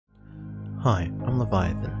Hi, I'm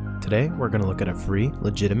Leviathan. Today we're going to look at a free,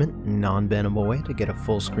 legitimate, non-bannable way to get a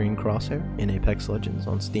full screen crosshair in Apex Legends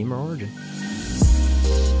on Steam or Origin.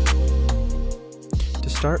 To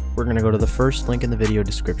start, we're going to go to the first link in the video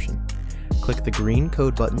description. Click the green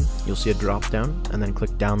code button, you'll see a drop down, and then click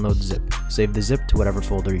download zip. Save the zip to whatever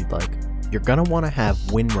folder you'd like. You're going to want to have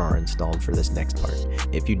WinRAR installed for this next part.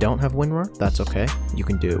 If you don't have WinRAR, that's okay, you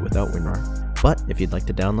can do it without WinRAR. But if you'd like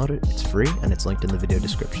to download it, it's free and it's linked in the video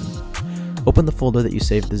description. Open the folder that you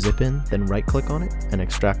saved the zip in, then right-click on it and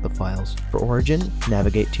extract the files. For Origin,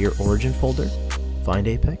 navigate to your Origin folder, find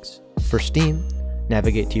Apex. For Steam,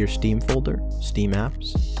 navigate to your Steam folder, Steam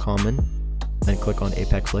Apps, Common, then click on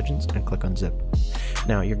Apex Legends and click on Zip.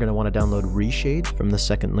 Now you're going to want to download Reshade from the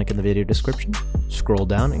second link in the video description. Scroll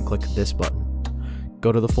down and click this button.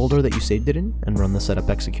 Go to the folder that you saved it in and run the setup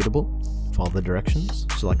executable. Follow the directions,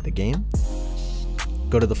 select the game.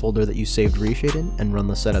 Go to the folder that you saved Reshade in and run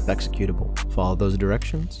the setup executable. Follow those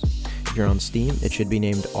directions. If you're on Steam, it should be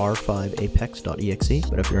named r5apex.exe,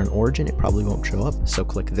 but if you're on Origin, it probably won't show up, so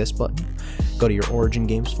click this button. Go to your Origin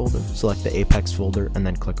Games folder, select the Apex folder, and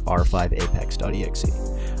then click r5apex.exe.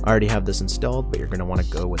 I already have this installed, but you're going to want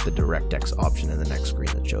to go with the DirectX option in the next screen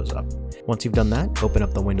that shows up. Once you've done that, open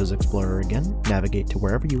up the Windows Explorer again, navigate to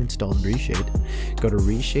wherever you installed Reshade, go to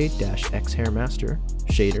Reshade-Xhair Master,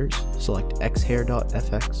 Shaders, select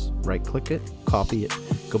xhair.fx, right-click it, copy it,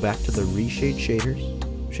 go back to the Reshade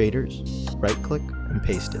Shaders, right-click, and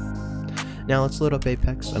paste it. Now let's load up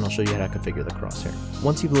Apex, and I'll show you how to configure the crosshair.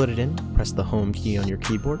 Once you've loaded in, press the Home key on your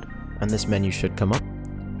keyboard, and this menu should come up.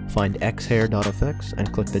 Find xhair.fx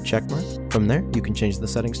and click the checkmark. From there, you can change the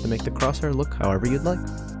settings to make the crosshair look however you'd like.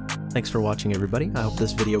 Thanks for watching, everybody. I hope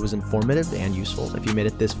this video was informative and useful. If you made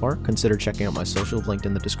it this far, consider checking out my socials linked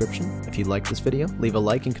in the description. If you liked this video, leave a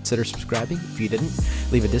like and consider subscribing. If you didn't,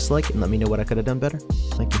 leave a dislike and let me know what I could have done better.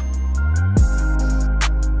 Thank you.